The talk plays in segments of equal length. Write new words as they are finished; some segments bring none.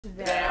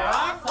There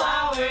are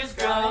flowers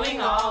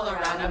growing all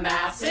around, a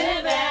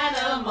massive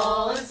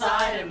animal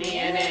inside of me,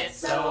 and it's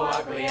so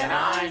ugly, and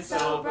I'm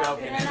so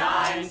broken, and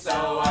I'm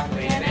so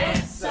ugly, and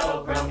it's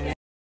so broken.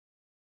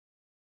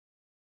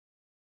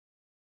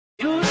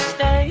 You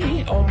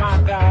stay, oh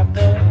my God,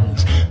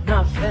 there's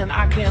nothing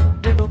I can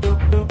do.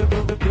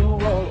 You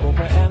roll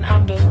over and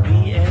under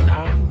me, and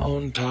I'm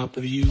on top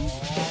of you.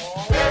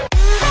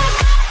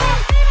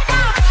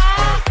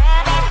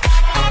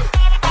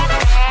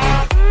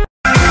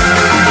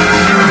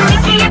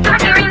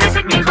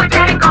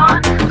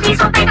 Please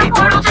don't make a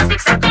portal, just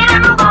accept it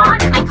and move on.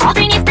 My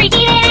cauldron is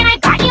preheated and I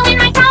got you in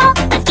my towel.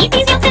 Let's keep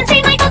these yolks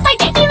insane like those like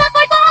Dickie left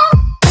my ball.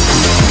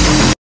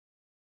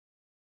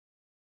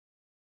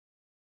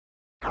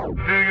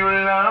 Do you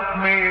love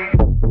me?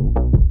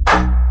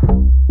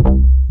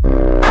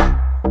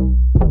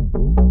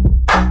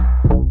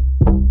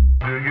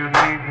 Do you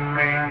need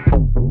me?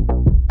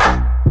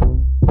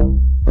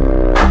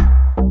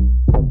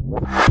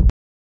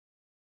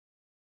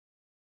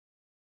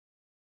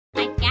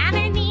 I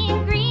gathered the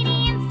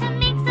ingredients to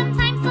make some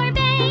time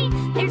sorbet.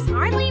 There's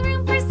hardly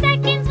room for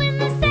seconds when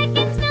the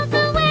seconds melt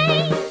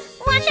away.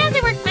 Watch as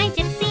I work my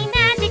gypsy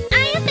magic. I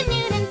am the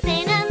noon and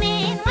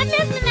cinnamon. Watch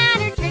as the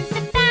matter turns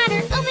to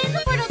batter. Open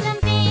the portal,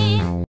 jump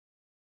in.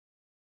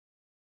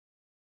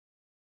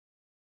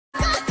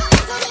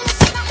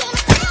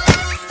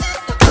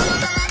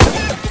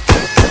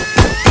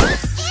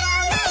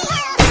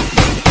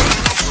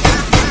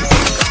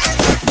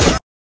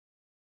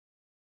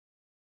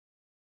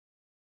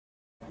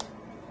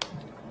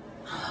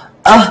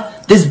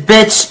 This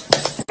bitch!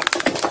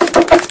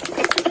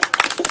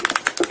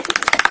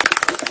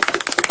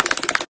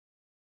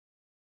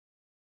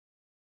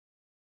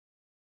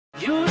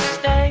 You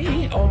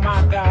stay, oh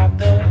my God,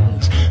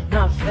 there's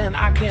nothing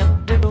I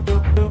can do.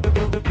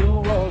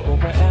 You roll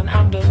over and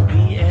under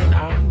me, and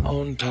I'm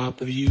on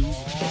top of you.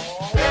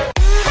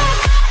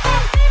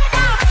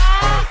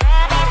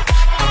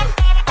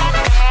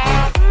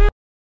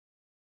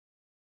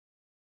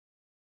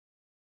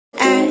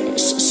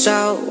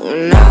 So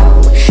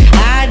no,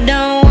 I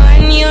don't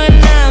want your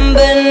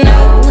number,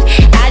 no.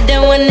 I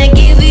don't wanna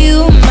give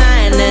you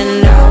mine,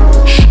 and no.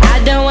 I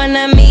don't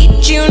wanna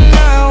meet you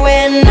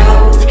nowhere,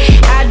 no.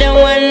 I don't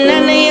want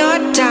none of your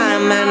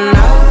time, I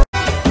know.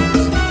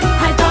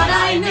 I thought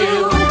I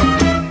knew,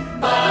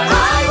 but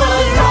I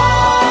was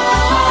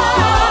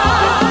wrong.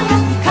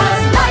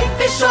 'Cause life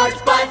is short,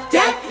 but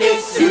death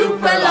is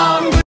super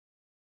long.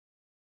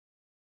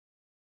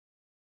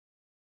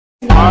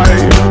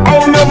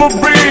 I'll never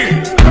be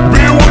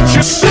what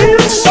you see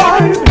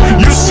inside.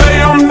 You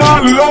say I'm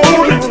not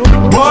lonely,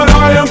 but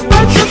I am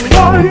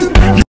petrified.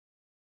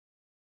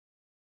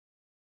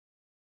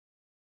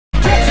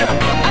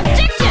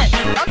 Objection!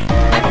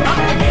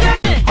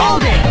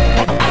 Hold it!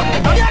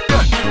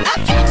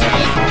 Objection!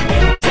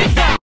 Take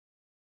that!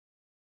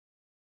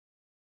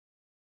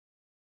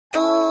 ご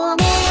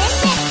めん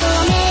ね、ご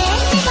めん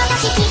ね、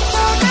私きっと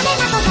ダメ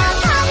なことば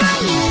か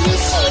り許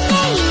して、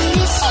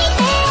許して、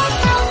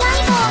かわ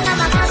いそうな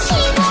私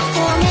をご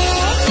めん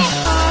ね、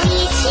美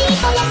味しい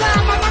この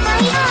温か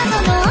いハート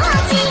の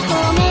味ご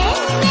めん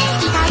ね、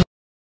痛い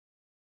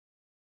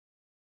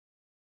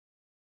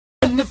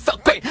And it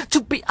felt great to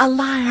be a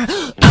liar.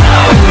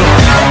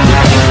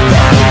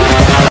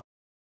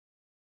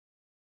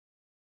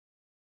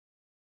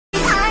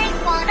 I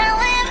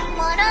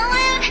wanna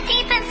live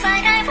deep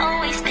inside. I've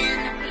always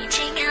been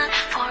reaching out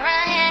for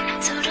a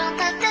hand, so don't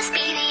let this be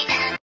the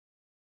end.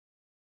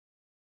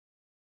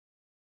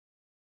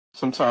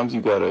 Sometimes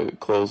you gotta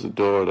close the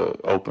door to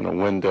open a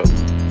window.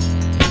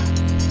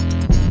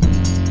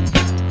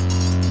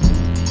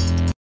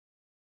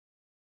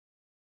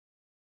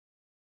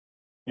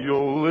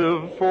 You'll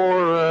live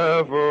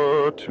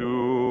forever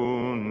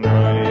tonight.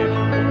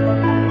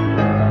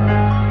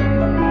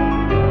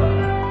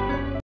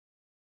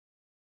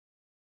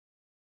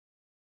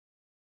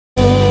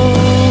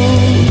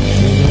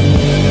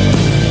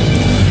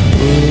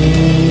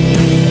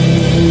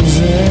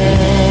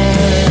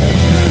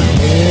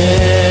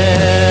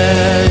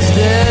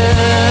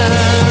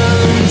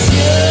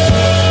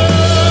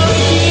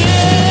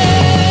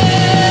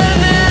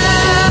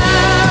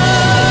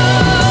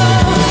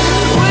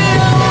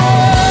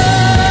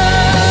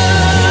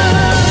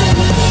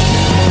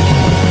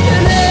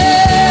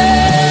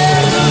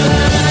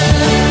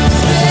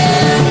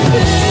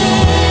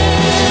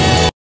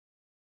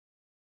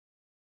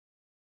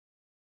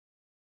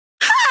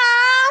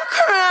 I'm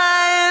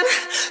crying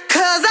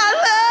 'cause I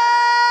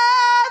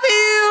love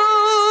you.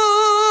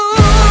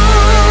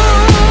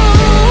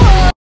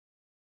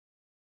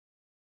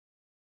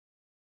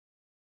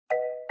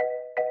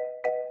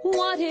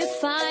 What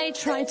if I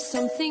tried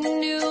something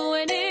new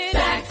and it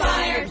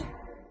Backfired!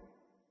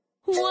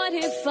 What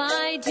if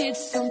I did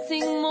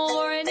something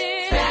more and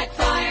it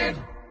Backfired!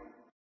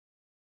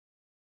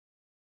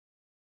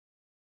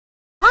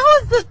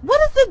 What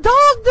is the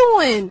dog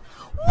doing?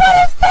 What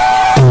is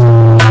that?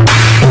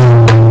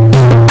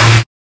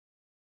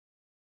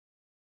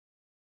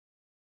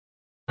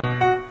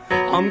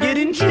 On I'm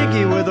getting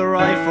jiggy with a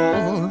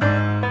rifle.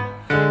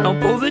 I'll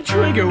pull the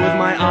trigger with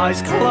my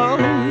eyes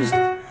closed,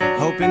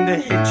 hoping to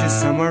hit you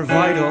somewhere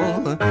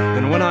vital.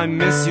 And when I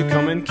miss you,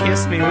 come and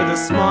kiss me with a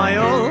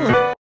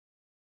smile.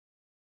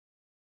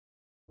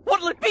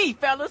 What'll it be,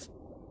 fellas?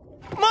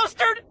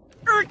 Mustard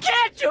or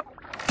ketchup?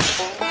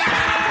 Are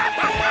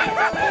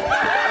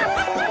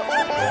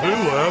they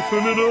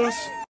laughing at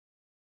us?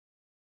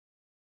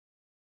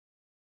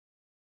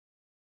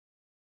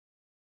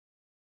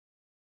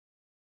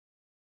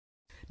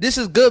 This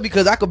is good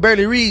because I could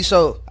barely read,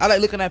 so I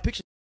like looking at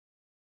pictures.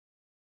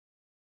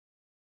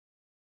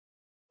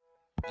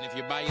 And if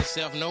you're by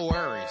yourself, no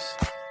worries.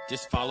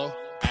 Just follow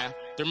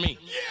after me.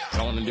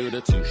 Gonna do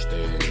the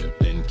two-step,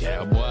 then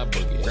cowboy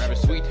boogie. Grab a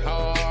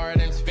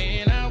sweetheart and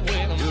spin out with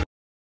him.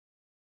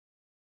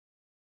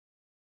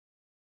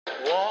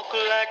 Walk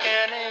like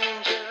an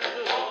angel,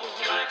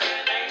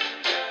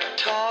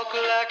 talk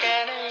like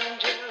an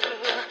angel,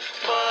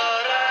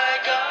 but I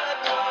got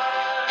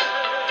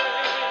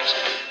wise.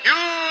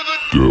 You're the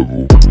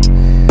devil.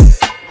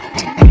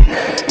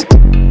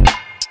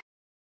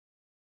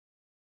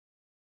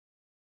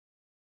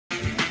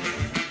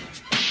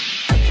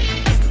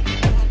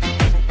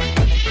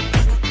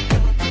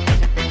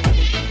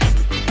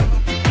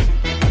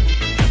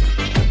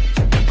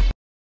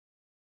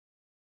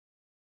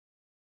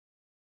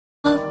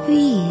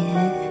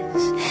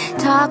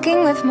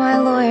 Talking with my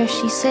lawyer,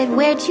 she said,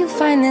 where'd you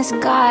find this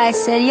guy? I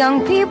said,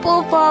 young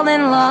people fall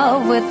in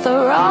love with the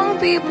wrong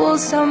people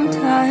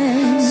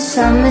sometimes.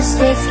 Some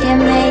mistakes get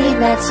made,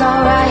 that's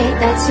alright,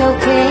 that's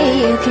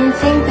okay. You can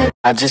think that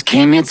I just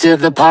came here to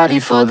the party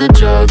for the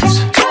drugs.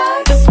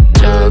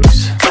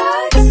 Drugs.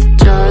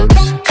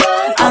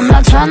 I'm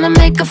not trying to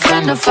make a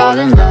friend or fall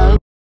in love.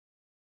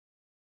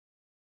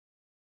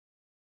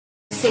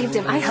 Saved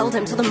him. I held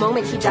him till the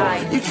moment he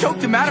died. You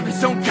choked him out of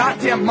his own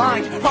goddamn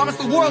mind. Promised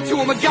the world to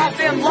him, a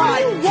goddamn lie. What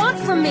do you want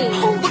from me?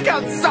 Oh, look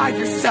outside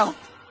yourself.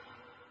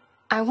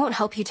 I won't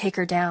help you take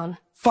her down.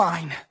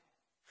 Fine.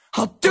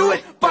 I'll do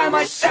it by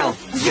myself.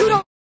 You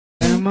don't.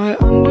 Am I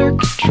under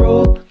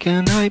control?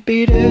 Can I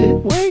beat it?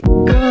 Wake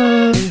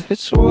up. If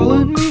it's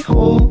swallowing me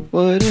whole,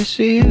 would I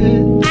see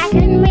it? I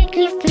can make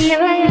you feel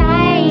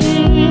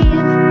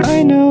alive.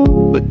 I know,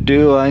 but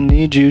do I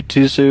need you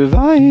to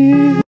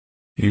survive?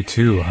 You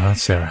too, huh,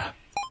 Sarah?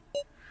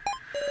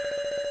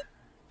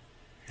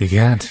 You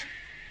can't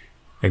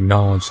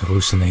acknowledge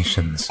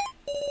hallucinations.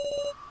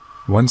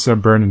 Once they're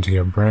burned into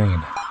your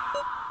brain,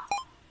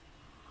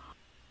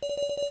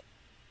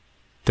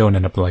 don't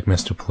end up like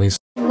Mr. Police.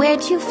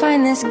 Where'd you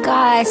find this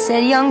guy? I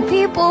said, young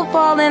people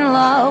fall in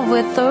love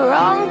with the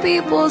wrong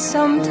people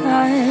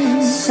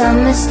sometimes.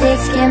 Some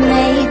mistakes get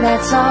made,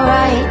 that's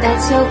alright,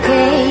 that's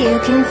okay. You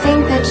can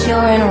think that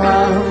you're in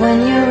love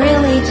when you're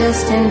really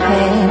just in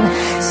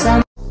pain.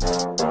 Some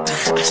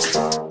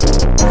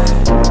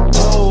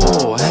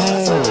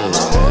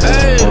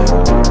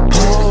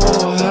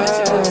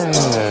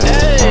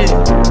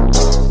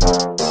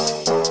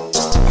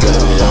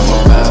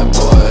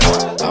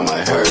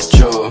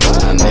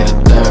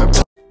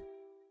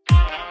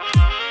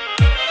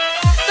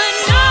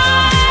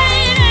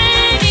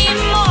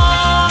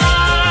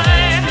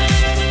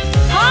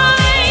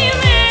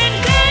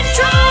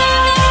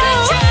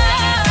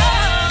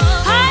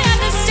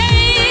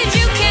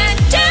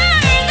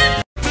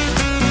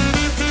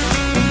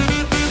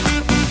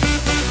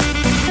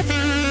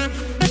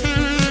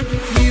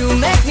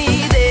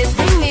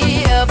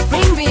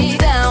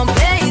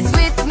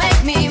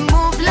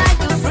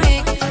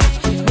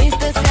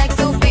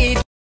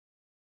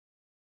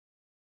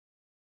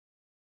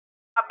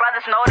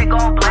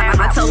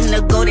I told him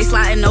to go, they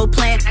sliding no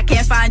plan. I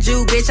can't find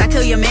you, bitch, I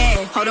kill your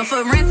man. Hold on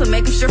for ransom,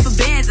 making sure for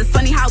bands. It's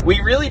funny how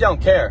we really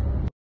don't care.